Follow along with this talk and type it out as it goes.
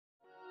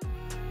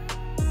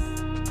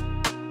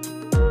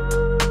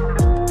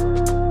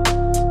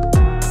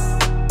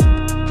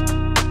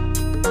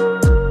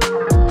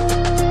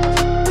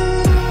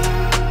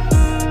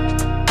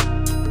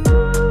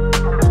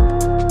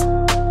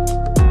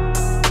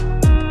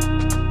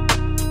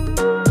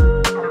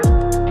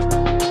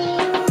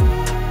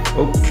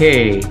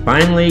Okay,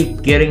 finally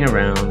getting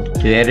around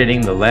to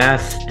editing the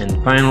last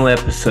and final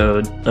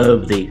episode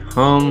of the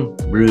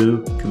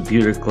Homebrew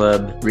Computer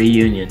Club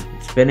reunion.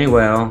 It's been a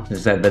while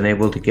since I've been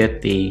able to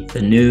get the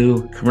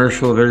new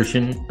commercial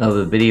version of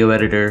the video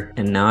editor,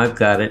 and now I've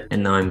got it,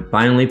 and now I'm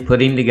finally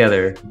putting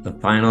together the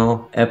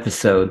final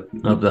episode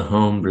of the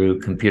Homebrew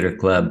Computer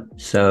Club.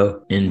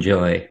 So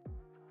enjoy.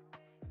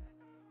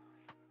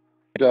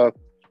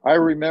 I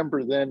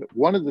remember then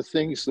one of the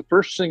things, the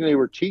first thing they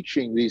were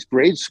teaching these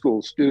grade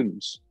school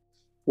students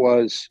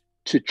was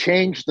to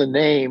change the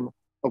name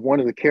of one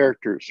of the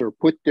characters or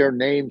put their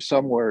name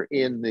somewhere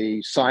in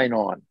the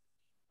sign-on,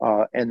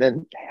 and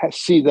then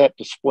see that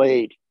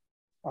displayed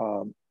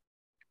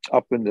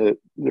up in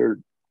their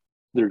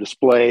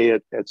display,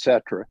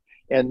 etc.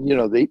 And you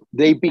know,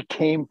 they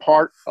became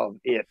part of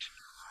it.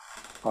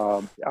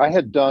 I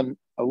had done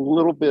a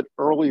little bit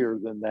earlier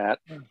than that.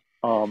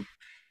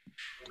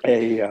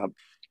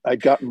 I'd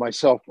gotten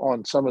myself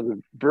on some of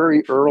the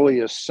very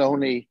earliest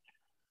Sony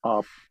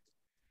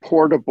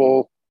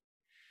portable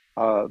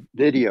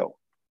video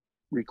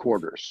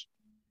recorders,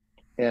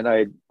 and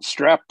I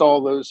strapped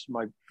all those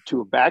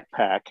to a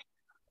backpack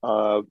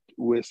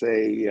with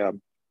a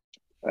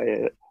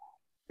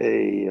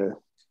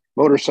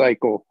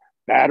motorcycle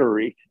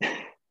battery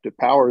to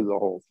power the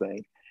whole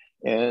thing,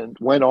 and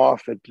went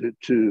off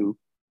to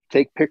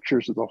take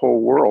pictures of the whole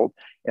world.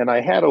 And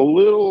I had a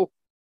little,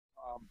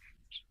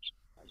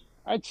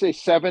 I'd say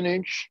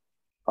 7-inch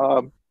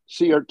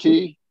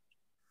CRT.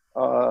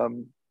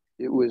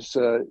 It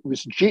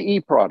was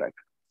GE product,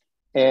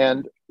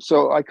 and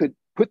so I could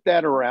put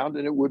that around,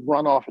 and it would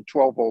run off at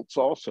 12 volts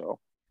also.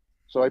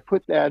 So I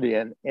put that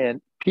in,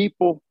 and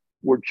people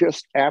were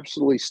just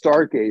absolutely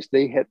stargazed.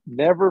 They had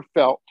never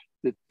felt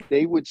that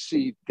they would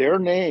see their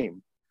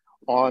name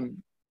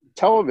on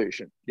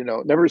television. You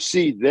know, never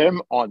see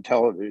them on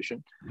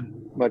television,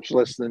 much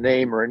less the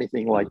name or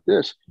anything like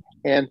this.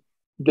 And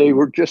they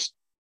were just,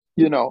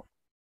 you know,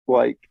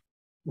 like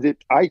that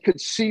I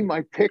could see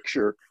my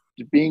picture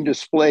being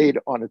displayed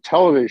on a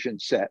television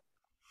set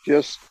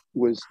just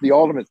was the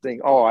ultimate thing.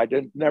 Oh, I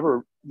didn't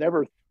never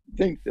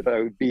think that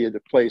I would be at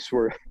a place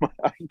where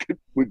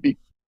would be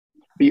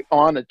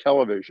on a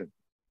television.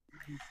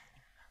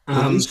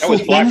 These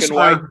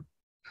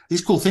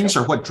cool things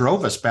are what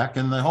drove us back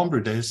in the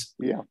homebrew days.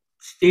 Yeah.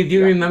 Steve, do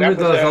you remember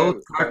those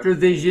old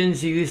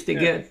Cartervisions you used to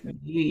get?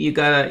 You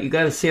got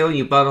a sale and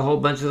you bought a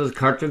whole bunch of those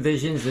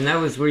Cartervisions, and that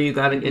was where you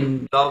got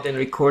involved in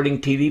recording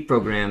TV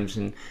programs,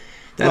 and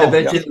that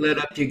eventually led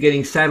up to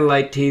getting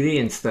satellite TV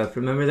and stuff.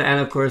 Remember that? And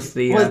of course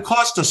it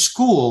cost a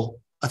school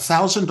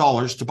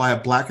 $1,000 to buy a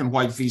black and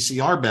white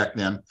VCR back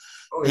then.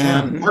 Oh,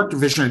 yeah. And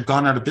Cartervision had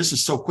gone out of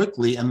business so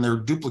quickly, and their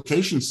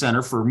duplication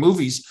center for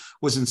movies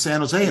was in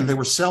San Jose, and they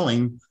were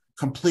selling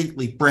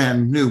completely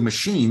brand new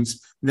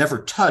machines,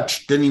 never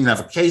touched, didn't even have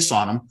a case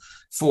on them,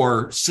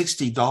 for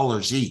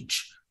 $60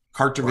 each.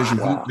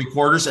 Cartervision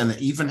recorders, and they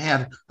even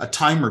had a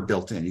timer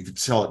built in. You could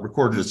sell it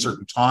recorded at a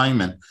certain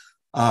time, and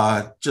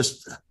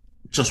just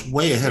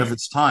way ahead of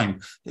its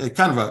time.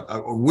 Kind of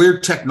a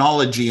weird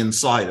technology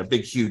inside, a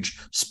big, huge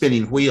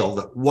spinning wheel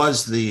that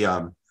was the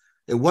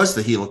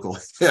helical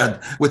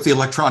head with the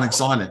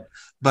electronics on it.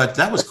 But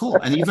that was cool.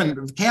 And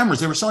even cameras,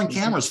 they were selling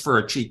cameras for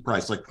a cheap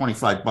price, like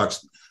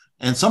 $25.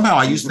 And somehow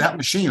I used that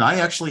machine. I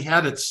actually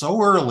had it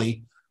so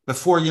early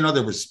before, you know,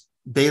 there was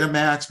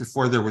Betamax,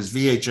 before there was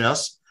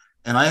VHS.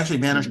 And I actually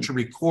managed to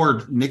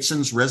record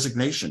Nixon's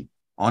resignation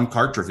on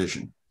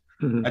Cartervision.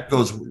 That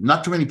goes,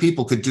 not too many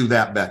people could do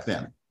that back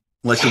then,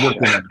 unless you worked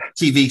in a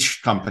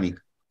TV company.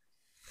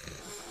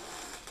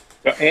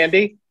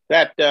 Andy,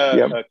 that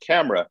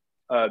camera,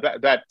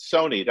 that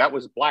Sony, that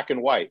was black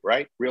and white,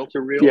 right? Reel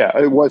to reel? Yeah,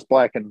 it was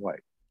black and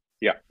white.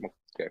 Yeah,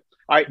 okay.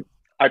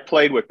 I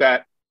played with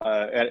that.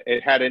 And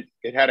it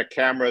had a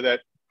camera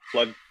that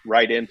plugged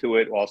right into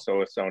it,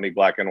 also a Sony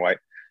black and white.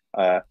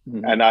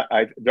 And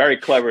I very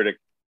clever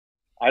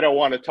I don't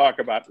want to talk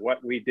about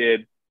what we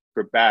did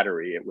for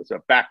battery. It was a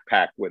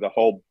backpack with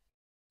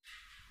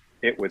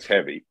it was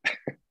heavy.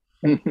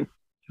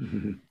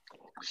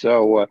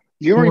 So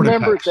you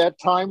remember at that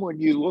time when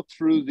you looked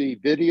through the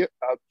video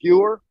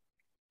viewer?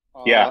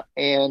 Yeah.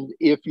 And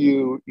if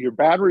your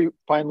battery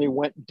finally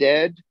went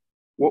dead,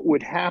 what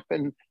would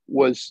happen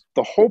was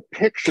the whole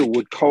picture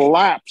would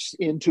collapse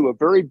into a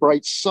very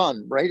bright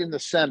sun right in the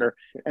center,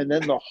 and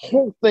then the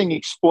whole thing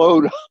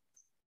explode.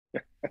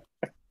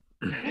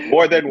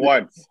 More than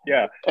once.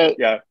 Yeah.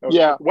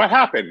 Yeah. What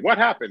happened?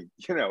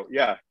 You know,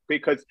 yeah,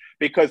 because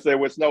there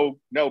was no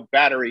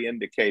battery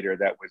indicator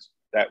that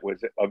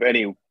was of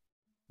any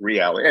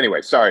reality.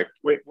 Anyway, sorry,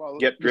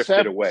 get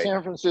drifted away.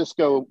 San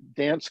Francisco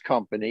Dance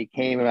Company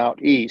came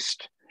out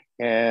east,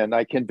 and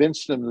I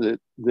convinced them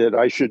that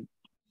I should,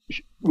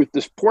 with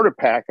this porta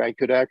pack,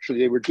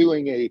 they were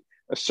doing a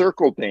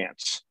circle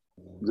dance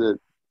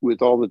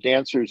with all the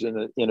dancers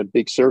in a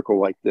big circle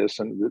like this.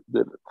 And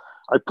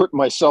I put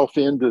myself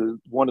into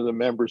one of the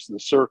members of the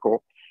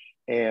circle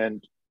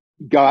and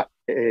got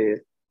a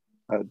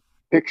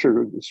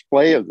picture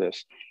display of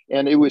this,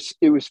 and it was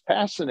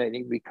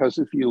fascinating because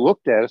if you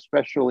looked at,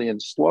 especially in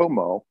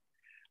slow-mo,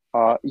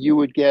 you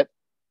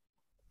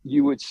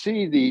would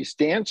see these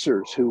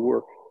dancers who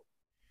were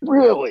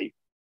really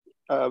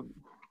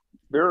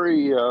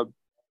very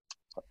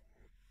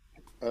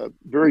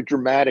very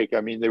dramatic.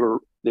 I mean, they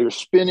were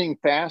spinning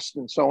fast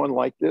and so on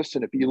like this.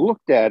 And if you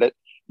looked at it,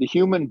 the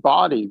human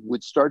body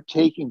would start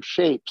taking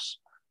shapes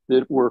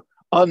that were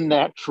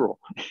unnatural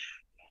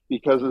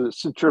because of the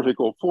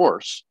centrifugal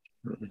force.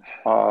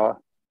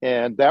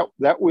 And that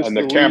was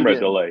the camera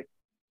delay.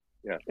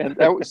 Yeah. And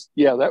that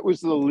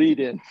was the lead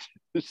in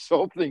to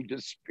something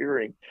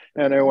disappearing.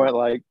 And I went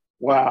like,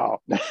 wow.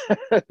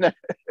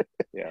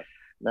 Yeah.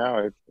 Now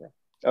it's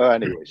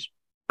anyways.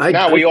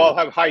 Now we all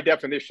have high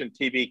definition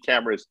TV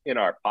cameras in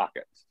our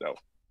pockets. So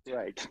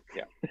right.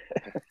 Yeah.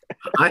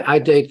 I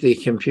date the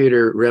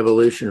computer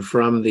revolution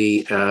from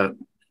the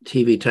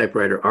TV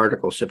typewriter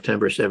article,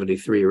 September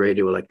 73,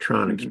 Radio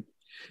Electronics.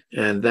 Mm-hmm.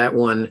 And that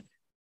one,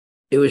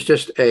 it was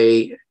just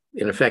in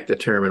effect, a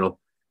terminal.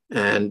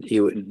 And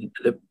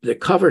the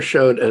cover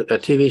showed a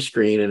TV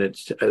screen, and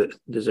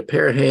there's a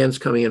pair of hands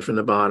coming in from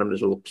the bottom.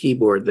 There's a little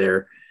keyboard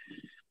there.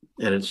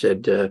 And it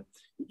said,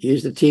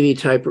 use the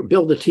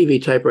build the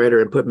TV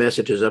typewriter and put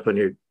messages up on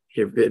your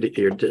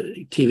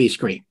TV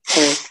screen.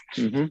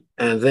 Mm-hmm.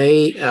 And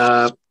they,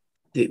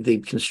 the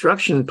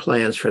construction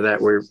plans for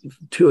that were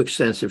too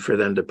extensive for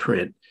them to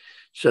print.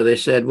 So they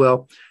said,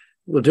 well,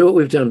 we'll do what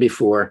we've done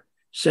before.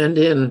 Send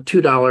in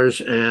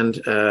 $2 and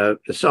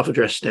a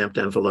self-addressed stamped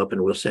envelope,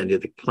 and we'll send you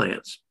the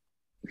plans.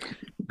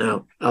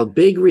 Now, a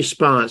big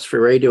response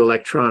for Radio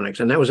Electronics,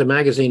 and that was a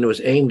magazine that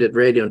was aimed at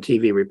radio and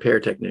TV repair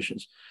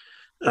technicians.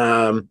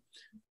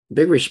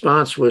 Big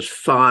response was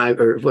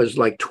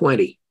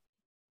 20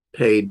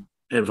 paid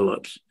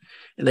envelopes,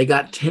 and they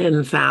got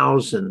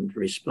 10,000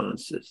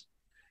 responses,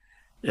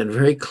 and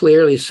very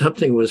clearly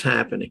something was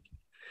happening.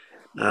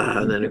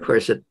 And then, of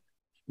course, I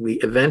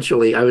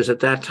was at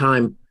that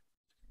time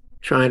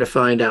trying to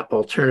find out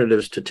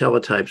alternatives to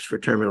teletypes for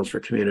terminals for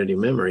community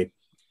memory,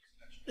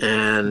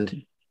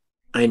 and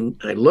I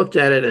looked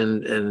at it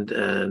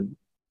and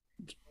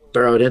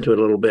burrowed into it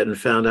a little bit and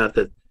found out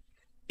that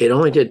it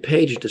only did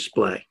page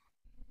display.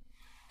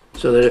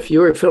 So that if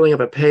you were filling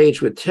up a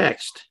page with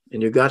text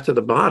and you got to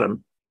the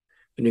bottom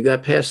and you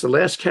got past the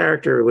last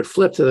character, it would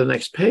flip to the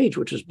next page,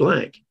 which is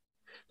blank.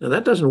 Now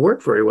that doesn't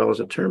work very well as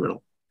a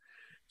terminal.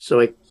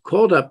 So I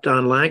called up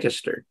Don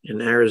Lancaster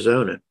in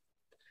Arizona,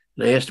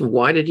 and I asked him,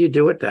 why did you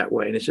do it that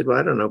way? And he said, well,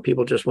 I don't know.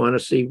 People just want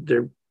to see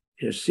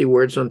see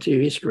words on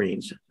TV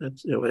screens. I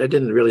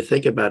didn't really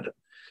think about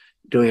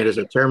doing it as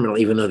a terminal,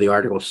 even though the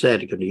article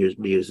said it could be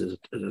used as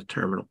a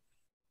terminal.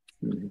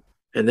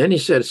 And then he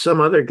said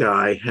some other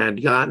guy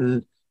had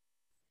gotten,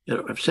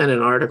 I've sent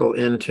an article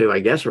into, I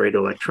guess, Radio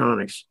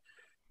Electronics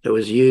that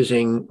was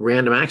using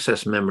random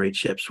access memory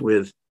chips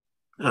with,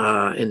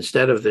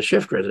 instead of the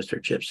shift register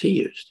chips he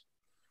used.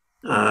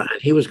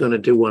 And he was going to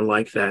do one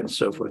like that and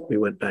so forth. We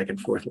went back and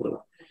forth a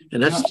little.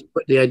 And that's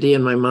the idea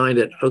in my mind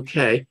that,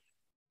 okay,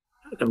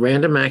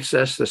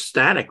 the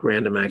static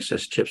random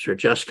access chips are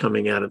just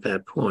coming out at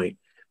that point.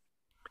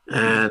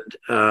 And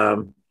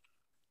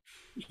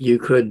you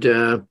could,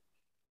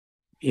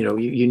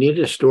 you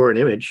needed to store an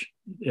image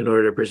in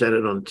order to present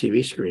it on the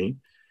TV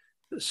screen.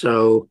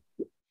 So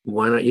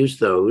why not use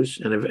those?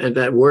 And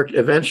that worked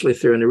eventually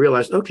through, and I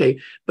realized, okay,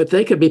 but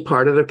they could be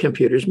part of the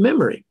computer's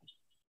memory.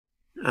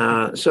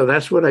 So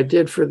that's what I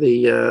did for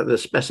the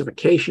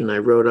specification I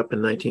wrote up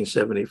in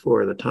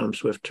 1974, the Tom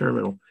Swift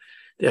terminal.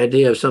 The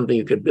idea of something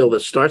you could build that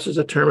starts as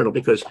a terminal,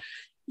 because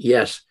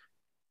yes,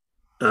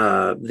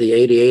 the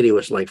 8080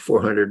 was like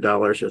 $400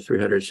 or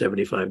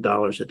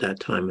 $375 at that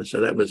time. And so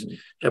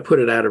that put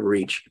it out of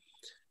reach.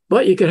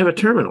 But you could have a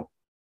terminal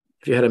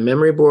if you had a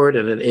memory board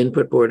and an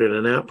input board and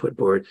an output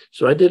board.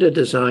 So I did a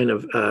design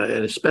of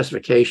and a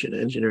specification,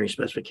 engineering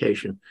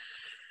specification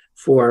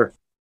for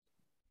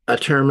a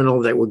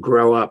terminal that would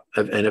grow up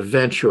and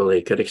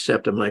eventually could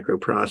accept a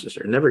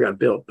microprocessor. It never got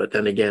built, but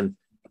then again,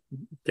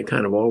 they're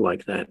kind of all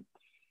like that.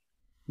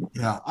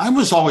 Yeah, I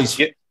was always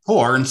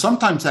poor, and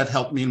sometimes that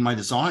helped me in my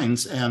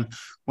designs. And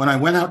when I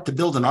went out to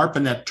build an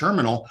ARPANET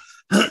terminal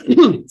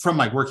from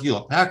my work at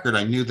Hewlett Packard,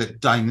 I knew that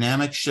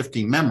dynamic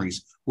shifting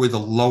memories were the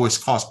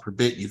lowest cost per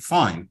bit you'd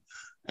find.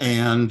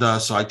 And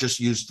so I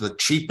just used the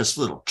cheapest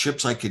little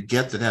chips I could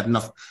get that had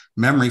enough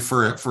memory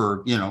for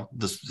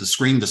the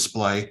screen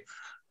display.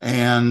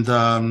 And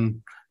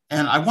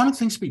I wanted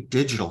things to be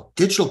digital.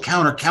 Digital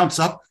counter counts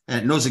up and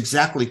it knows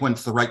exactly when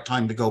it's the right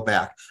time to go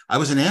back. I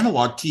was an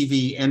analog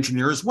TV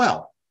engineer as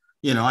well.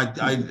 I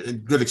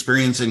had good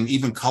experience in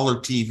even color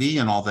TV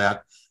and all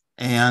that.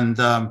 And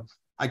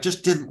I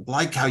just didn't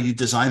like how you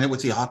design it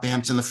with the op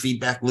amps and the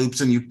feedback loops,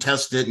 and you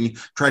test it and you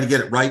try to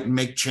get it right and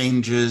make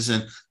changes.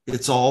 And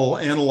it's all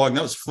analog.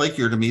 That was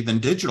flakier to me than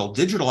digital.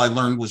 Digital, I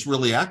learned, was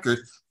really accurate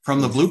from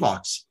the blue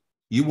box.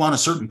 You want a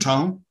certain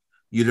tone,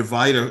 you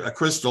divide a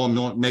crystal, a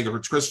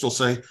megahertz crystal,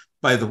 say,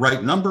 by the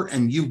right number,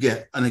 and you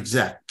get an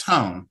exact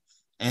tone.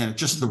 and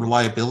just the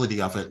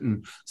reliability of it.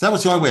 And so that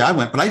was the only way I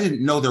went, but I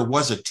didn't know there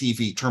was a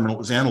TV terminal that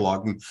was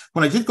analog. And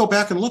when I did go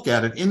back and look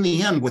at it, in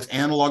the end, with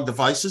analog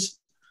devices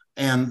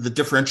and the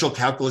differential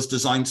calculus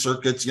design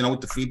circuits,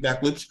 with the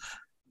feedback loops,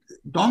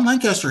 Don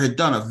Lancaster had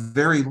done a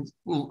very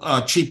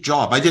cheap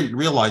job. I didn't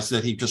realize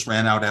that he just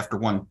ran out after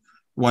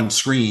one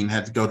screen,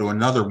 had to go to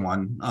another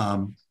one.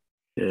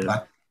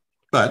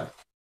 But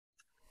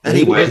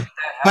anyway,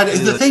 but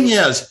the thing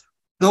is,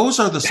 those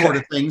are the sort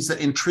of things that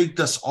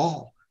intrigued us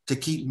all to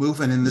keep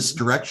moving in this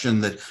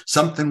direction, that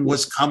something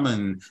was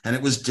coming, and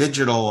it was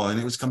digital, and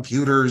it was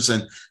computers,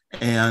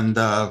 and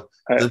the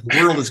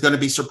world is going to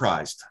be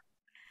surprised.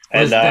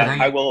 And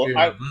I will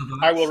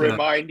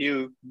remind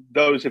you,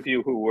 those of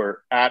you who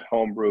were at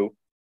Homebrew,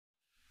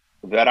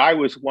 that I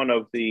was one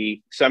of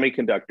the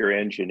semiconductor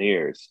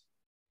engineers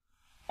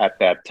at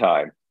that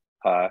time.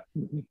 AMI.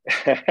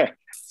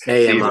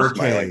 You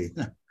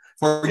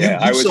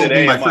sold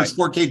me my first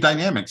 4K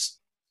Dynamics.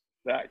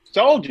 I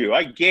told you,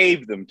 I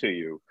gave them to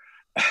you.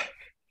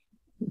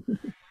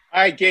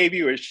 I gave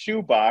you a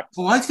shoebox.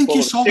 Well, I think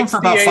you sold them for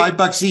about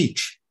 $5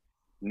 each.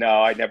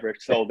 No, I never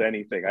sold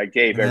anything. I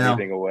gave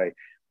everything away.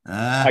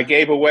 I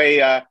gave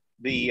away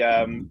the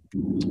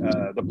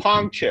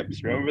Pong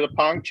chips. Remember the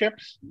Pong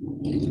chips?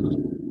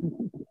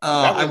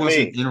 I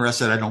wasn't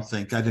interested. I don't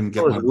think I didn't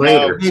get one.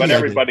 No, but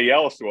everybody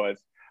else was.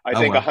 I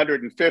think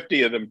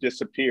 150 of them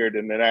disappeared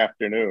in an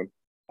afternoon.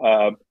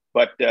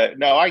 But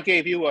no, I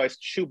gave you a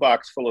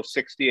shoebox full of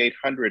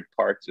 6,800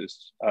 parts.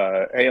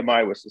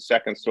 AMI was the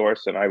second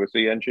source, and I was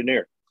the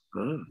engineer.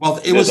 Well,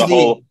 it was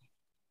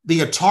the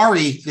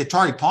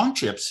Atari Pong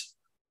chips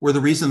were the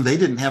reason they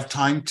didn't have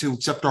time to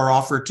accept our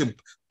offer to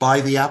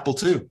buy the Apple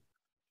II.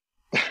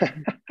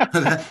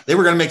 They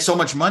were going to make so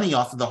much money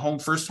off of the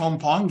first home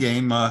Pong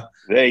game.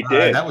 They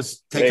did. That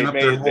was taking up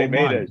their whole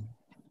mind.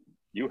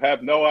 You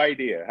have no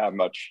idea how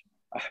much.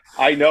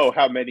 I know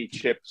how many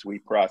chips we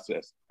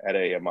processed at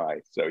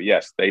AMI. So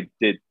yes, they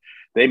did.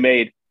 They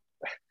made.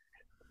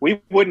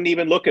 We wouldn't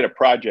even look at a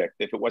project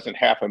if it wasn't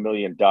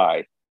 500,000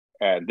 die,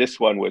 and this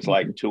one was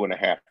like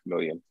 2.5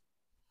 million.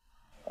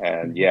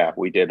 And yeah,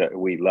 we did.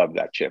 We loved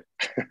that chip.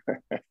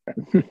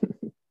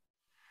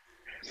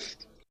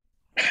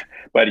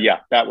 But yeah,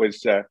 that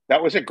was a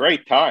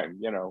great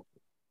time.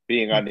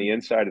 Being on the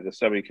inside of the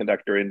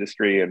semiconductor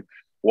industry and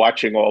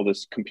watching all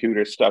this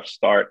computer stuff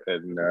start,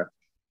 and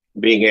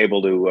being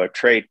able to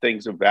trade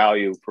things of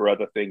value for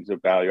other things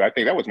of value. I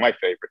think that was my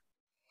favorite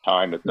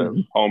time at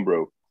the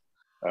Homebrew.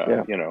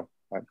 I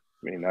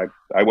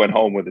went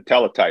home with a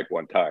teletype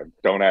one time.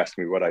 Don't ask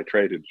me what I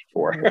traded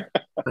for.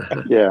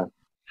 Yeah.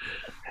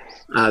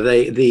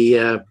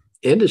 The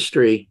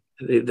industry,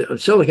 the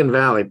Silicon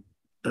Valley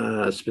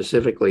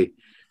specifically,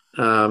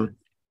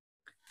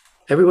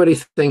 everybody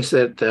thinks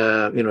that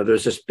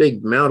there's this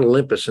big Mount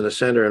Olympus in the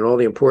center, and all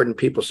the important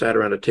people sat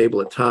around a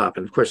table at top.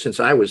 And of course, since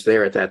I was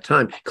there at that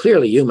time,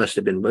 clearly you must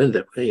have been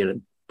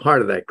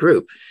part of that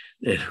group.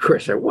 And of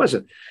course, I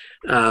wasn't.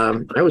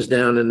 I was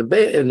down in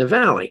the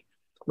valley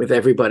with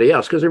everybody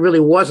else, because there really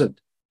wasn't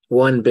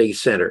one big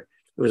center.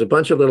 There was a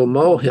bunch of little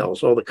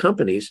molehills, all the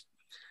companies,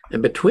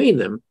 and between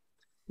them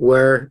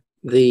were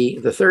the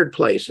third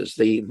places,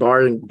 the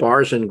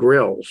bars and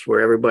grills,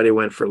 where everybody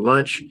went for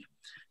lunch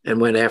and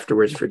went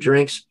afterwards for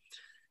drinks,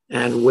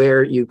 and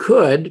where you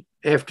could,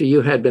 after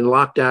you had been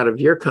locked out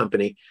of your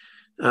company,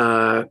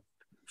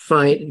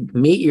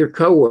 meet your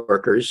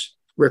coworkers,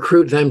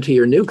 recruit them to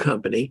your new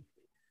company,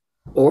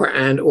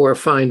 or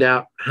find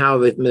out how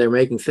they're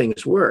making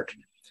things work.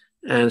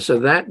 And so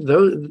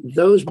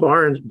those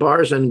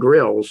bars and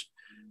grills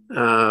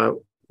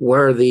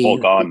were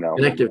the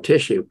connective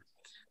tissue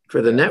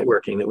for the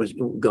networking that was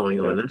going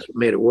on. That's what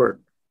made it work.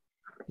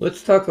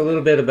 Let's talk a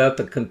little bit about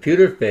the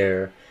computer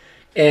fair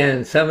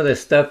and some of the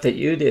stuff that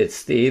you did,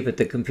 Steve, at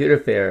the computer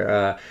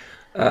fair.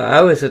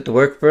 I was at the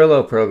work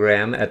furlough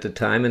program at the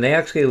time, and they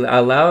actually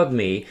allowed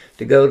me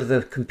to go to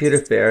the computer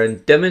fair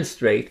and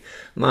demonstrate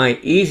my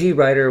Easy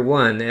Writer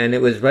 1, and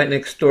it was right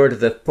next door to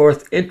the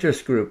 4th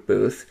Interest Group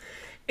booth.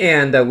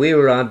 And we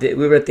were at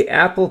the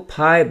Apple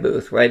Pie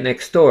booth right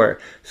next door.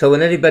 So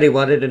when anybody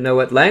wanted to know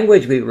what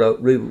language it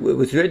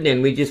was written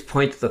in, we just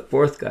point to the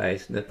 4th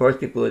guys. And the 4th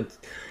people would,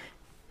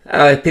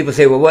 people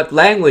say, well, what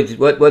language,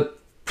 what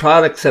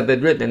products have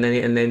been written?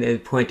 And then they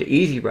point to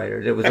Easy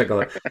Writer. It was like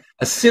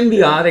a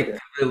symbiotic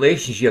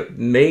relationship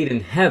made in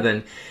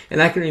heaven. And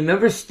I can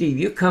remember, Steve,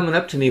 you coming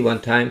up to me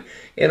one time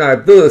in our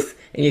booth,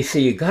 and you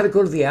say, you got to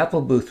go to the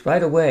Apple booth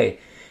right away.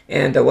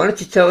 And why don't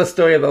you tell a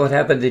story about what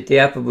happened at the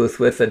Apple booth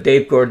with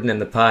Dave Gordon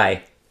and the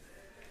pie?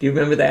 Do you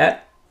remember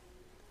that?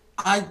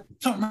 I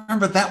don't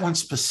remember that one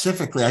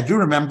specifically. I do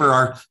remember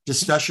our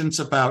discussions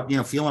about,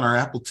 feeling our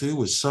Apple II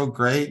was so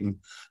great, and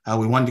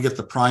we wanted to get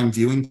the prime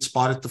viewing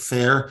spot at the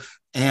fair.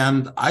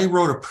 And I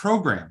wrote a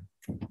program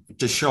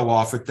to show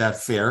off at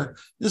that fair.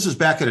 This was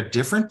back at a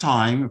different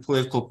time.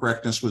 Political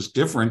correctness was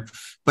different,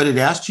 but it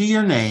asked you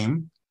your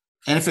name.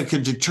 And if it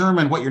could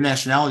determine what your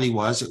nationality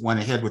was, it went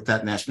ahead with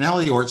that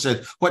nationality, or it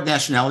said, what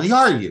nationality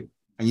are you?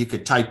 And you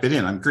could type it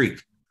in. I'm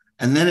Greek.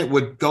 And then it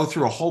would go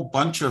through a whole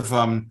bunch of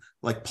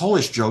like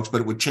Polish jokes,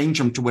 but it would change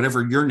them to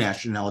whatever your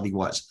nationality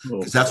was,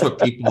 because that's what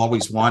people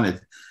always wanted.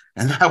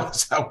 And that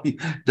was how we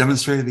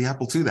demonstrated the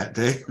Apple II that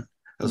day.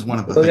 That was one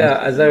of the things. Yeah,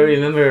 as I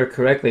remember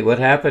correctly, what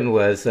happened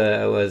was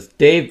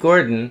Dave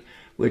Gordon,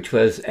 which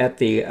was at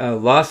the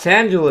Los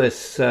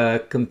Angeles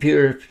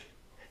Computer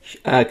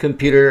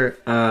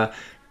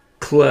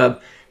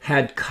Club,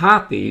 had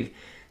copied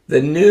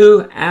the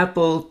new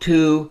Apple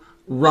II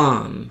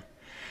ROM.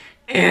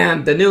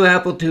 And the new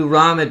Apple II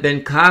ROM had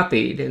been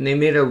copied, and they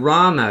made a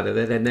ROM out of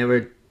it, and they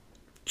were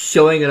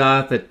showing it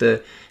off at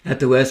the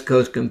West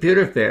Coast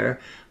Computer Fair.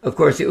 Of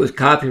course, it was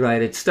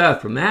copyrighted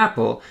stuff from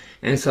Apple,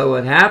 and so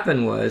what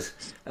happened was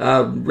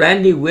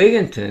Randy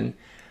Wigginton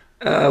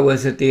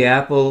was at the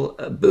Apple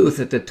booth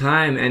at the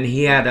time, and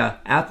he had an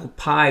apple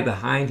pie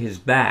behind his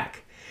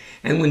back.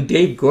 And when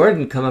Dave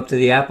Gordon come up to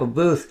the Apple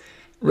booth,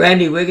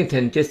 Randy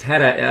Wigginton just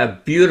had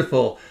a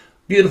beautiful,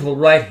 beautiful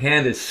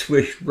right-handed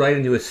swish right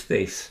into his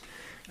face.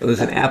 It was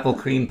an apple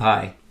cream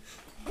pie.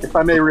 If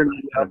I may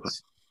remind you,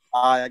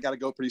 I got to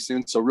go pretty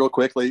soon. So real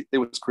quickly, it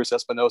was Chris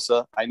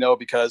Espinosa. I know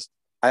because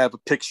I have a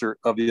picture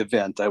of the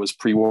event. I was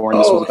pre-warned.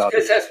 This was about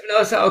Chris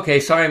Espinosa. Okay,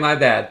 sorry, my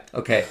bad.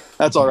 Okay.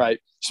 That's all right.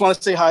 Just want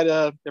to say hi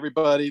to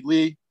everybody.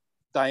 Lee,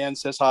 Diane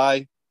says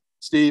hi.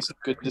 Steve,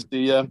 good to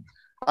see you.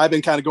 I've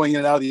been kind of going in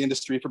and out of the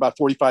industry for about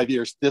 45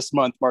 years. This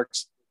month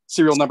marks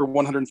serial number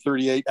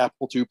 138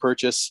 Apple II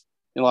purchase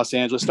in Los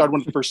Angeles. Started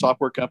one of the first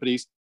software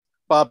companies.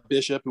 Bob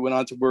Bishop, who went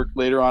on to work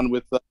later on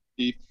with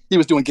Steve, he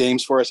was doing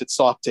games for us at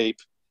Soft Tape,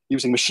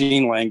 using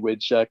machine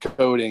language,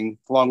 coding,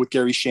 along with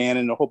Gary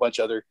Shannon and a whole bunch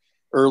of other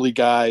early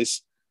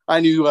guys. I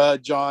knew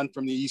John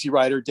from the Easy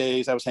Rider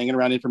days. I was hanging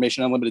around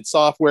Information Unlimited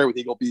Software with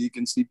Eagle Beak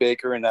and Steve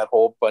Baker and that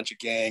whole bunch of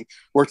gang.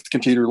 Worked at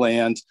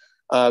Computerland.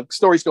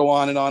 Stories go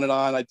on and on and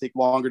on. I'd take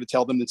longer to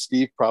tell them than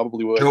Steve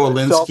probably would. Joe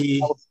Alinsky.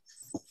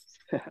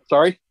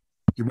 Sorry?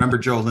 You remember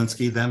Joe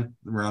Alinsky then?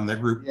 We're on that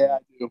group. Yeah, I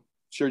do.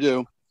 Sure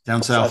do.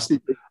 Down south.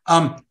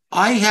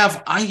 I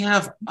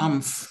have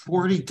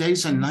 40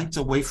 days and nights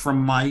away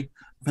from my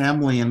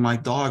family and my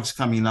dogs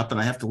coming up, and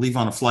I have to leave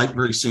on a flight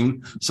very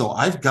soon. So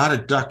I've got to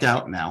duck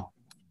out now.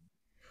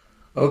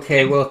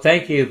 Okay, well,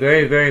 thank you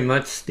very, very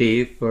much,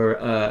 Steve,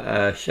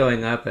 for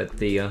showing up at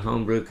the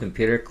Homebrew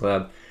Computer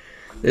Club.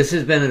 This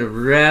has been a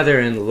rather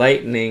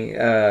enlightening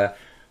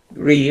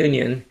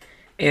reunion,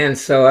 and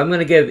so I'm going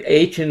to give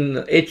each and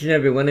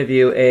every one of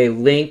you a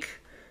link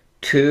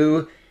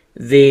to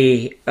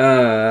the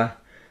I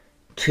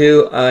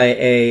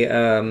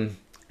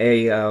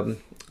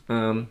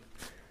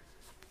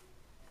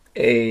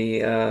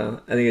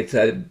think it's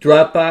a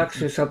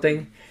Dropbox or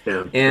something.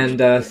 Yeah.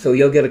 And so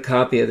you'll get a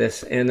copy of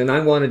this. And then I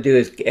want to do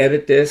is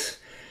edit this,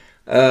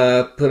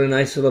 put a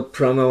nice little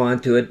promo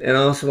onto it, and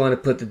I also want to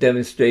put the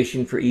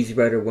demonstration for Easy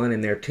Rider 1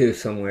 in there too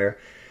somewhere,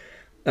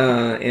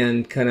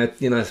 and kind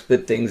of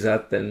split things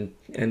up and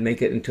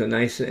make it into a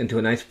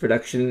nice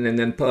production. And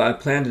then I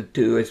plan to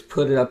do is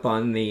put it up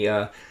on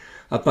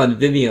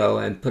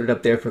Vimeo and put it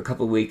up there for a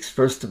couple of weeks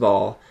first of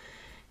all.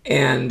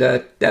 And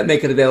that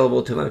make it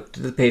available to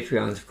the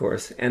Patreons, of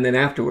course, and then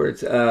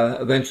afterwards,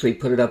 eventually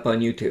put it up on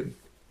YouTube.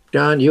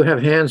 John, you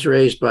have hands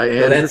raised by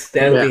Andrew. So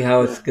that'll be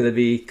how it's going to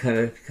be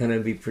kind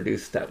of be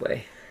produced that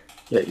way.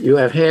 Yeah, you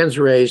have hands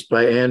raised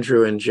by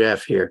Andrew and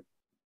Jeff here.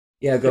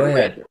 Yeah, go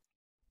ahead.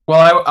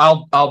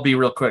 Well, I'll be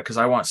real quick because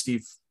I want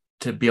Steve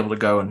to be able to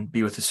go and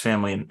be with his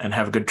family and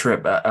have a good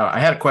trip. I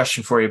had a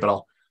question for you, but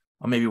I'll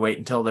maybe wait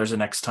until there's a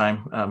next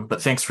time.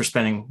 But thanks for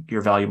spending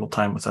your valuable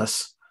time with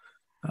us.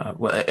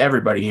 Well,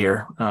 everybody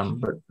here,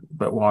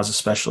 but Waz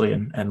especially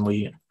and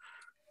Lee. It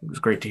was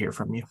great to hear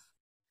from you.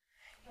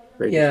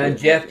 Yeah, and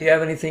Jeff, do you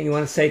have anything you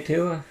want to say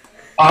too?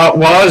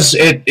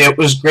 It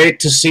was great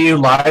to see you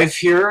live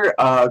here.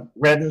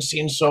 Read and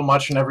seen so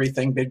much and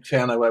everything. Big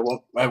fan. I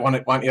want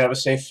you to have a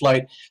safe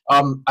flight.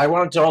 I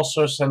wanted to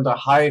also send a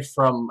hi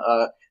from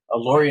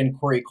Lori and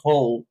Corey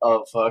Cole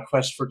of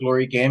Quest for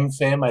Glory game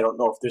fame. I don't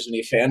know if there's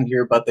any fan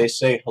here, but they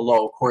say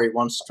hello. Corey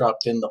once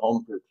dropped in the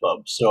Homebrew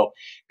Club, so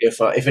if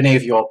any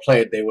of you all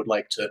played, they would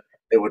like to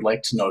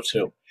know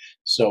too.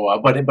 So,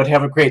 but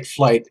have a great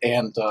flight,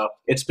 and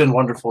it's been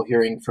wonderful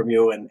hearing from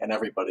you and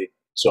everybody.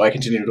 So I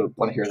continue to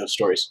want to hear those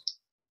stories.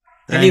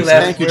 Any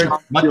last words?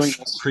 Much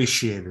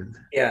appreciated.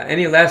 Yeah.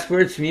 Any last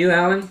words from you,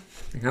 Alan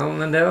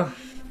Lindell?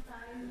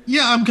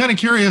 Yeah, I'm kind of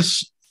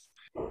curious.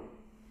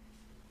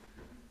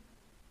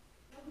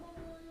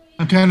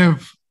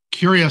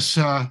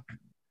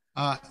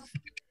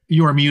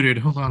 You are muted.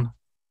 Hold on.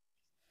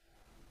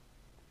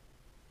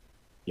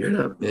 You're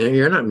not muted.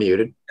 You're not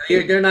muted.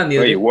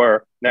 Well, you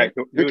were. Now,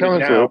 You're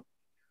coming through.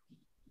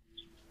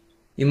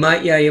 You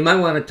might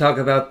want to talk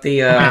about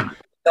the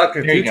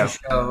Dr. Future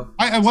show.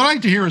 What I'd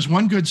like to hear is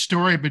one good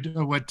story, but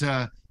what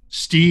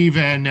Steve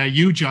and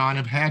you, John,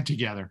 have had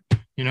together.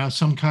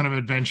 Some kind of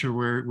adventure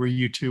where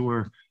you two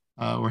were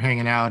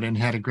hanging out and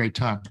had a great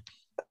time.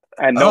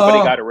 And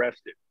nobody got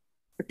arrested.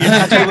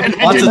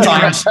 Lots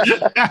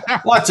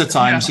of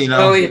times,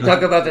 Oh, you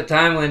talk about the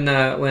time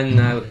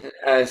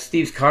when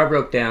Steve's car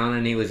broke down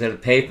and he was at a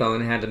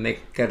payphone and had to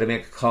make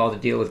a call to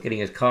deal with getting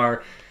his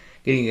car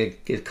getting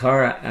his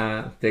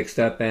car fixed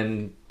up,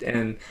 and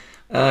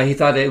he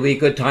thought it would be a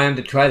good time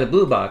to try the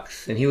blue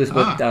box, and he was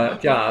with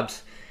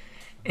Jobs.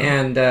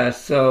 And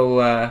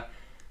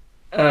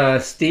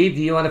Steve,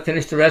 do you want to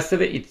finish the rest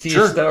of it? You see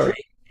your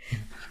story.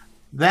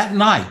 That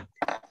night,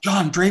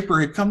 John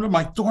Draper had come to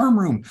my dorm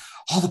room.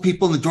 All the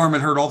people in the dorm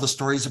had heard all the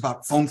stories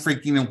about phone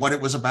freaking and what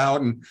it was about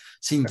and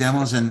seen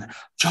demos. And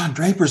John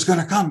Draper's going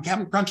to come.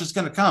 Captain Crunch is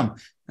going to come.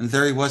 And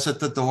there he was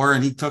at the door.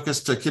 And he took us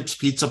to Kip's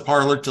Pizza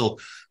Parlor till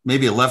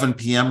maybe 11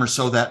 p.m. or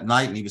so that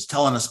night. And he was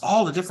telling us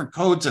all the different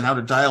codes and how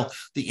to dial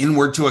the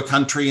inward to a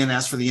country and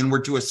ask for the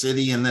inward to a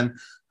city, and then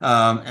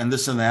and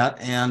this and that.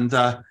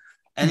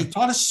 And he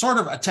taught us sort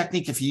of a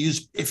technique if you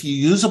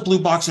use a blue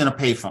box in a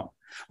payphone.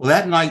 Well,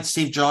 that night,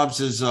 Steve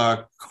Jobs'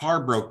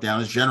 car broke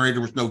down. His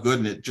generator was no good,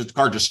 and the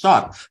car just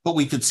stopped. But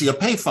we could see a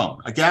payphone,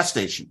 a gas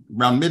station,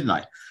 around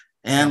midnight.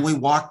 And we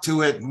walked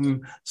to it,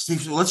 and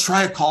Steve said, let's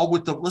try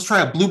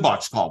a blue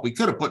box call. We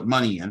could have put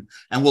money in,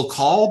 and we'll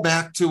call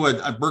back to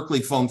a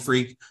Berkeley phone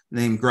freak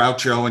named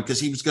Groucho, and because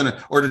he was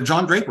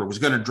John Draper was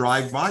going to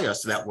drive by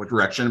us that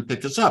direction and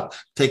pick us up,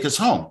 take us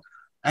home.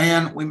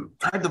 And we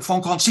tried the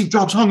phone call, and Steve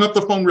Jobs hung up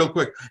the phone real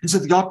quick. He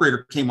said the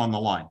operator came on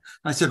the line.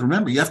 And I said,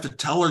 remember, you have to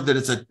tell her that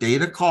it's a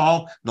data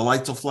call. The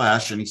lights will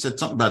flash. And he said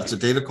something about it's a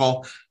data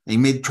call.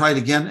 And he try it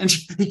again. And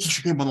she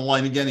came on the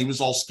line again. He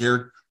was all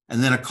scared.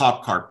 And then a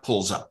cop car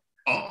pulls up.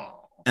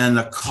 And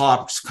the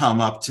cops come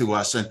up to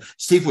us. And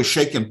Steve was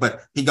shaking,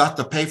 but he got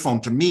the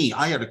payphone to me.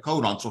 I had a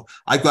coat on, so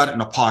I got it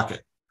in a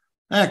pocket.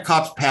 And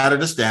cops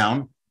patted us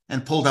down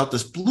and pulled out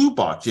this blue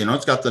box.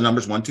 It's got the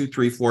numbers 1, 2,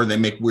 3, 4. They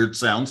make weird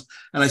sounds.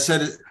 And I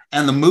said,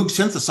 and the Moog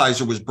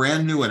synthesizer was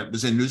brand new, and it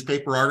was in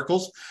newspaper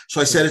articles. So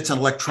I said, it's an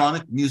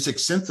electronic music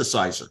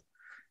synthesizer.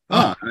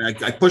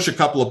 I push a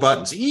couple of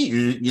buttons.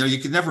 You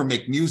could never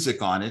make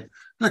music on it.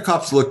 And the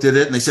cops looked at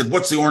it and they said,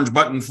 what's the orange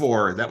button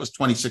for? That was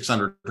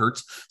 2,600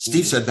 hertz.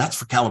 Steve said, that's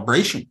for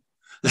calibration.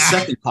 The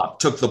second cop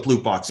took the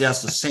blue box. He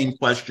asked the same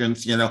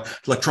questions,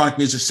 electronic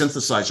music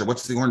synthesizer.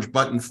 What's the orange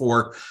button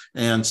for?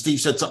 And Steve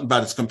said something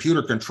about it's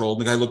computer controlled.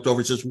 And the guy looked over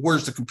and says,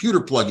 where's the computer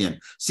plug in?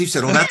 Steve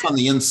said, oh, that's on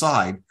the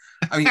inside.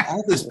 I mean,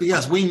 all this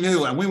BS, we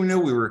knew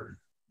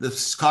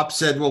the cop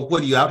said, well,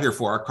 what are you out here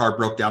for? Our car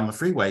broke down the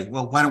freeway.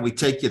 Well, why don't we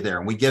take you there?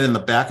 And we get in the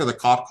back of the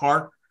cop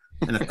car,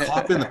 and the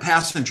cop in the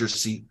passenger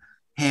seat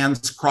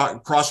hands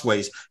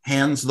crossways,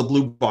 hands the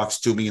blue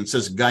box to me and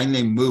says, a guy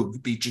named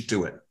Moog beat you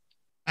to it.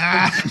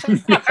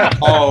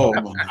 Oh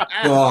my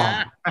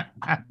God.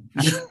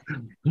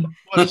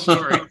 What a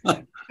story.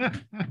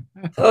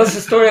 Tell us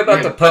a story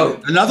about the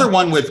Pope. Another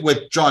one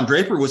with John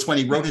Draper was when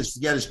he wrote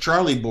his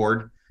Charlie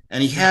board,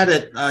 and he had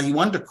it, he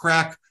wanted to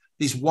crack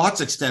these Watts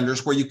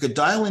extenders where you could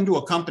dial into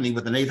a company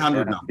with an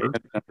 800 number,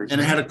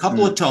 and it had a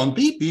couple of tones,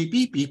 beep, beep,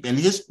 beep, beep, and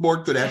his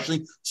board could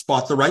actually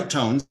spot the right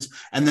tones.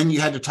 And then you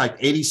had to type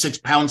 86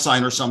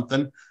 £sign or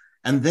something.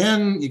 And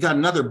then you got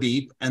another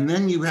beep, and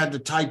then you had to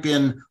type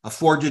in a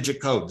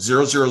 4-digit code,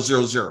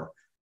 0000.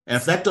 And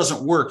if that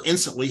doesn't work,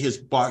 instantly his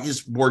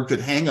board could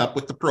hang up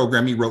with the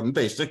program he wrote in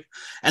BASIC,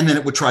 and then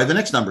it would try the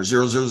next number,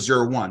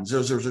 0001,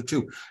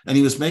 0002. And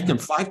he was making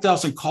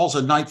 5,000 calls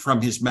a night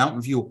from his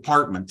Mountain View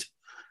apartment.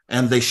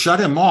 And they shut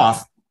him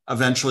off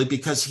eventually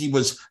because he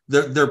was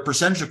their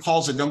percentage of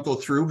calls that don't go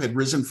through had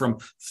risen from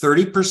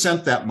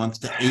 30% that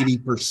month to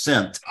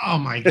 80%. Oh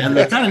my God. And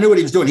they kind of knew what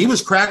he was doing. He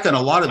was cracking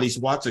a lot of these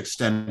Watts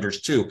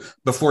extenders too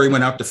before he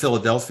went out to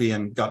Philadelphia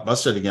and got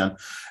busted again.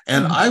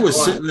 And I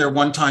was sitting there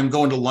one time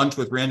going to lunch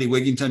with Randy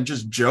Wigington,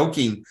 just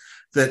joking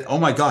that, oh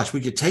my gosh,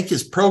 we could take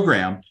his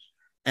program,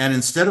 and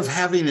instead of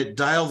having it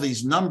dial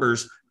these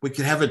numbers, we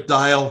could have it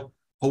dial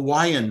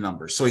Hawaiian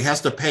numbers. So he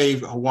has to pay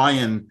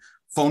Hawaiian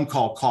phone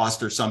call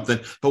cost or something,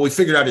 but we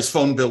figured out his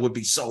phone bill would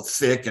be so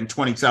thick, and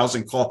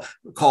 20,000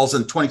 calls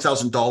and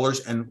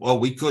 $20,000, and well,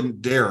 we couldn't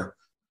dare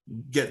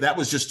get that.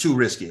 Was just too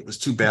risky. It was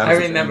too bad. I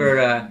remember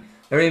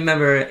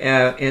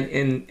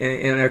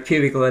in our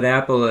cubicle at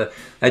Apple,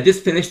 I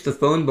just finished the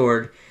phone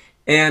board,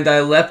 and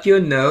I left you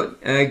a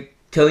note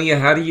telling you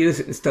how to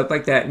use it and stuff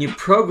like that, and you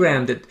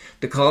programmed it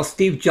to call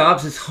Steve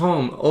Jobs'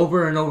 home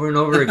over and over and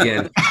over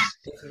again.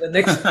 So the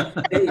next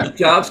day,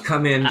 Jobs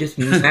come in just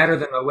madder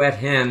than a wet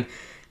hen.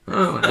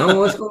 Oh, I don't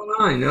know what's going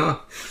on,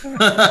 So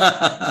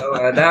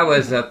that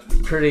was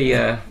pretty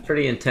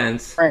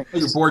intense.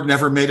 Your board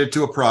never made it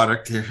to a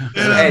product here.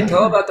 Hey,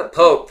 tell about the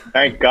Pope.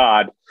 Thank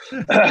God.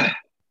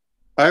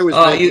 I want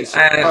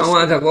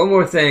to talk one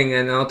more thing,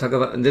 and I'll talk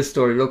about this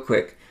story real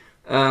quick.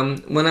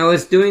 When I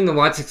was doing the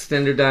Watts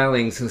extender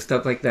dialings and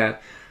stuff like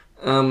that,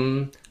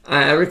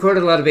 I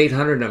recorded a lot of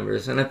 800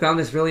 numbers, and I found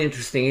this really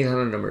interesting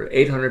 800 number,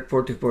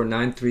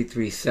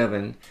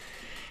 800-424-9337.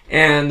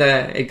 And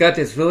it got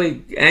this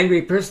really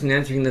angry person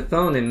answering the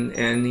phone,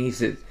 and he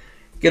said,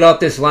 get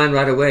off this line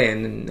right away.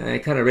 And I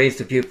kind of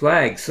raised a few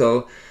flags.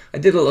 So I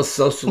did a little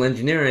social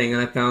engineering,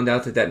 and I found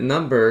out that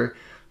number,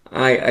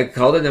 I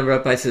called the number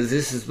up. I said,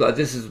 this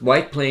is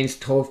White Plains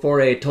Toll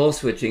 4A toll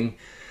switching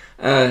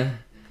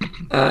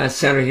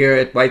center here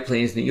at White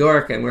Plains, New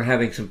York, and we're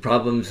having some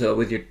problems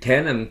with your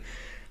 10. And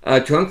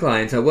trunk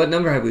lines. What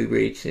number have we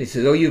reached? He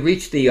says, oh, you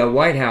reached the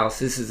White House.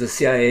 This is the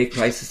CIA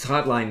crisis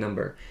hotline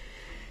number.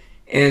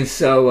 And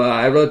so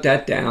I wrote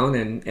that down,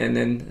 and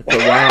then for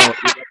a while,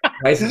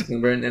 crisis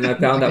number, and then I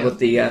found out what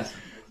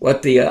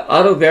the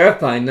auto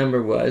verify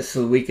number was,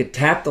 so we could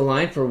tap the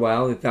line for a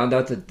while. We found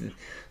out that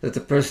the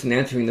person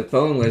answering the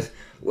phone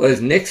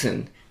was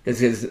Nixon, because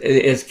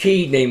his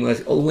key name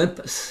was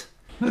Olympus.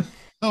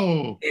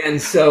 Oh.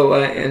 And so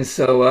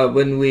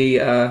when he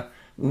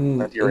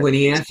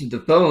answered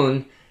the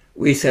phone,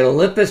 we said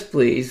Olympus,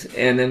 please,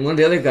 and then one of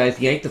the other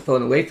guys yanked the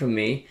phone away from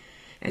me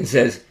and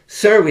says,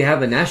 sir, we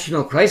have a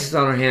national crisis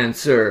on our hands,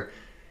 sir.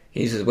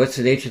 He says, what's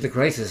the nature of the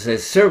crisis? He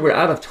says, sir, we're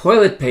out of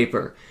toilet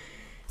paper.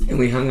 And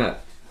we hung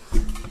up.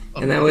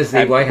 And that was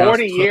the White House.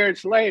 40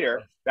 years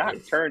later,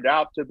 that turned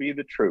out to be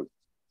the truth.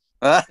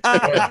 Another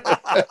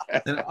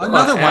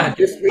one. I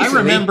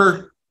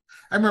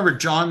remember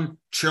John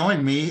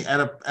showing me at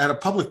a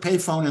public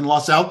payphone in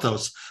Los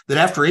Altos that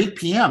after 8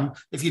 p.m.,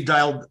 if you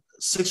dialed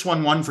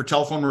 611 for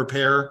telephone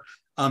repair,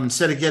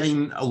 instead of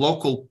getting a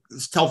local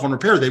telephone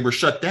repair, they were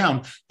shut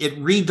down. It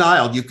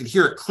redialed. You could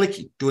hear it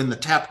clicking, doing the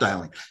tap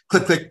dialing.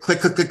 Click, click, click,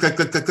 click, click, click,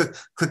 click, click, click,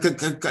 click, click,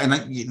 click.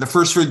 And the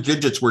first three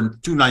digits were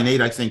 298,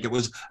 I think. It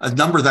was a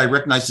number that I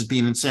recognized as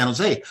being in San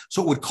Jose.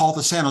 So it would call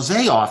the San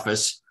Jose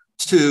office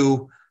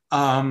to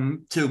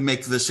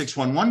make the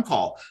 611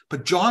 call.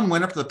 But John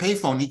went up to the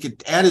payphone. He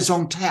could add his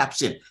own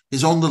taps in,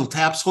 his own little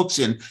taps hooks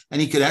in,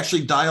 and he could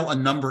actually dial a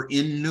number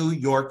in New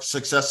York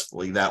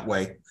successfully that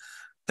way.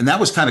 And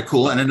that was kind of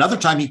cool. And another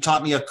time he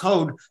taught me a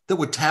code that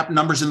would tap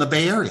numbers in the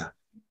Bay Area.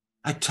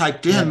 I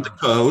typed in the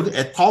code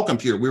at Call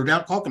Computer. We were down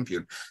at Call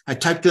Computer. I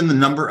typed in the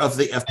number of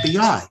the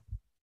FBI.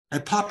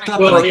 It popped up.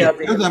 Well, and I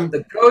could hear them.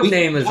 The code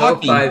name is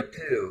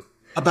 052.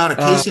 About a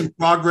case in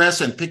progress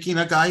and picking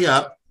a guy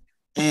up.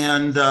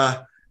 And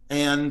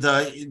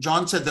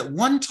John said that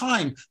one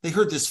time they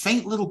heard this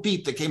faint little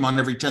beep that came on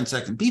every 10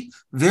 seconds. Beep,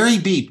 very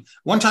beep.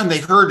 One time they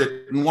heard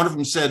it, and one of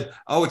them said,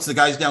 oh, it's the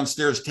guys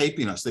downstairs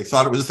taping us. They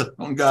thought it was their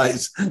own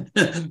guys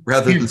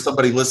rather than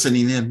somebody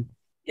listening in.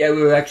 Yeah,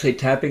 we were actually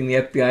tapping the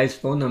FBI's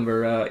phone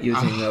number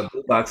using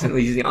Blue Box, and we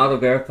were using Auto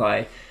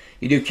Verify.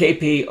 You do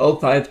KP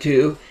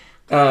 052,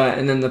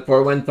 and then the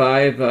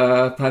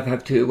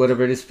 415-552,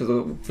 whatever it is for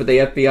the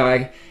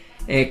FBI,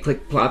 and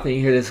click plop, and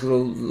you hear this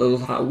little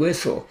hot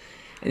whistle.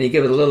 And you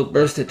give it a little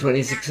burst of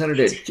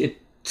 2600, it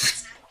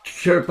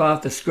chirp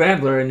off the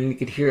scrambler, and you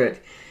could hear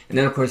it. And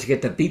then, of course, you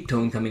get the beep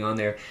tone coming on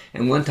there.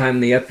 And one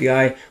time the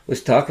FBI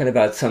was talking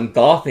about some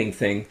golfing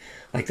thing,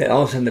 like that.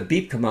 All of a sudden the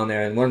beep come on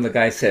there, and one of the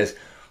guys says,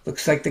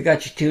 looks like they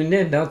got you tuned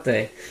in, don't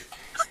they?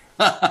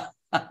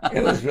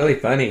 It was really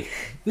funny.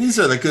 These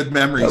are the good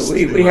memories. But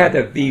we had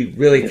to be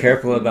really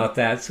careful about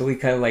that. So we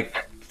kind of like,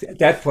 at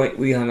that point,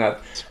 we hung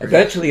up.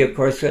 Eventually, of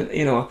course,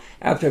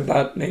 after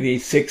about maybe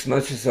 6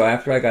 months or so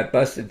after I got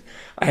busted,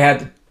 I had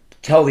to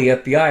tell the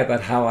FBI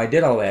about how I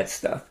did all that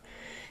stuff.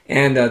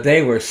 And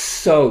they were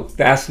so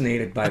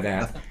fascinated by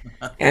that.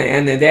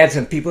 And then they had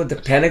some people at the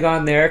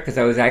Pentagon there because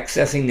I was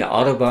accessing the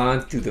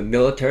Audubon through the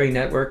military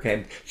network,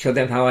 and showed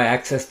them how I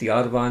accessed the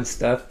Audubon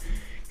stuff.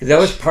 Because that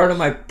was part of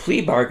my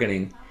plea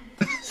bargaining.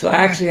 So I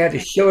actually had to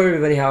show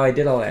everybody how I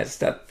did all that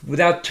stuff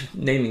without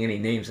naming any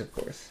names, of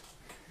course.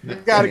 You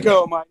gotta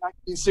go. My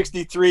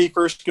 1963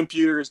 first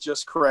computer has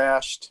just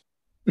crashed.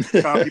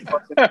 Anybody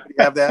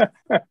have that?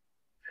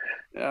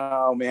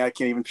 Oh man, I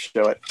can't even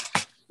show it.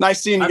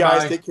 Nice seeing you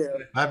guys. Take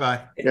care.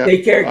 Bye-bye. Yeah.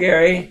 Take care,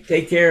 Gary.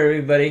 Take care,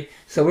 everybody.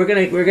 So we're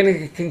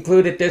gonna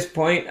conclude at this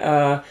point.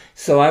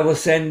 So I will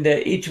send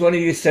each one of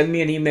you send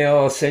me an email.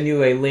 I'll send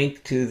you a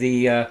link to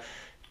the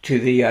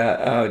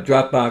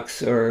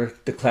Dropbox or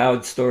the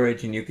cloud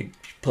storage, and you can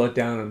pull it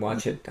down and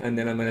watch it. And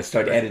then I'm gonna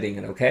start editing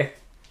it. Okay.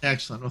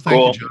 Excellent. Well,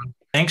 thank you, John.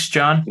 Thanks,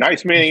 John.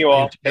 Nice meeting you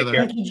all. Take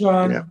care. Thank you,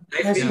 John. Yeah.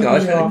 Nice meeting you all.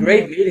 It's been a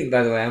great meeting,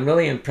 by the way. I'm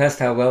really impressed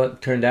how well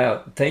it turned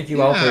out. Thank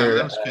you all Yeah, for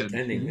that was good.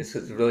 attending. This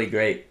was really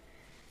great.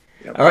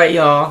 Yep. All right,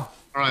 y'all.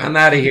 All right. I'm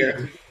out of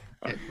here.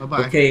 Okay,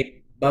 bye-bye.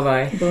 Okay.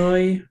 Bye-bye.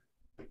 Bye.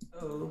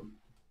 So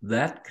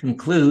that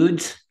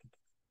concludes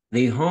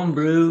the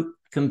Homebrew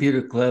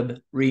Computer Club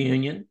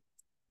reunion.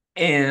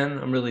 And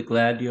I'm really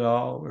glad you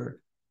all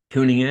were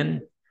tuning in.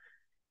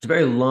 It's a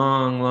very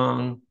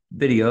long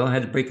video. I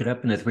had to break it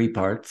up into 3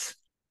 parts.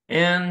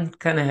 And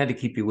kind of had to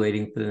keep you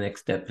waiting for the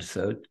next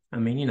episode. I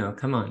mean,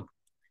 come on.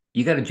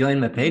 You got to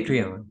join my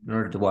Patreon in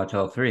order to watch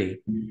all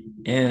 3.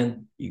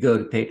 And you go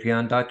to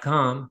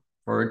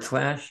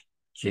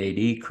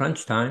patreon.com/JD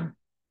Crunch Time.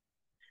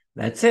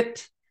 That's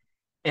it.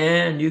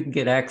 And you can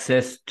get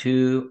access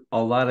to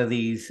a lot of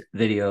these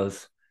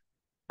videos,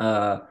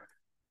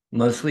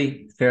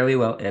 mostly fairly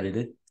well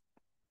edited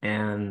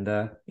and,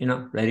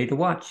 ready to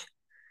watch.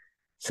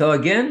 So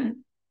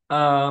again,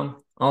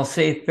 I'll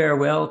say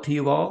farewell to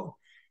you all.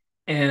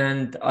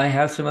 And I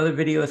have some other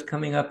videos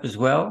coming up as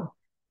well.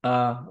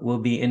 We'll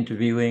be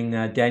interviewing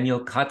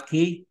Daniel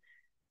Kotke.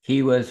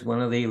 He was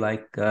one of the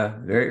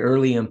very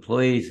early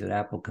employees at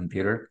Apple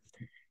Computer.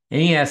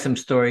 And he has some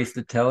stories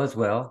to tell as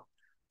well.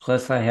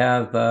 Plus I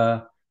have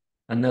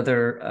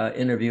another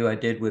interview I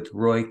did with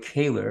Roy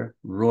Kaler.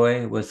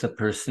 Roy was the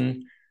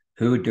person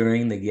who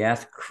during the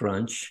gas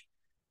crunch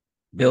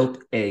built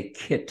a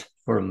kit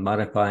for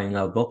modifying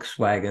a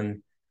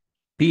Volkswagen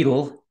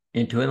Beetle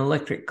into an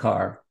electric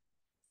car.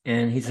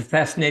 And he's a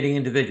fascinating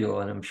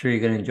individual, and I'm sure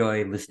you're going to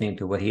enjoy listening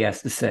to what he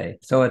has to say.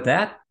 So with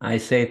that, I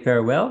say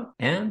farewell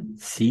and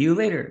see you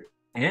later.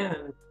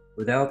 And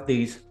without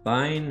these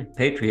fine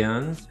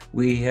Patreons,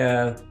 we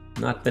have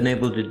not been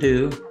able to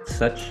do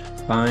such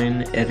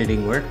fine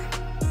editing work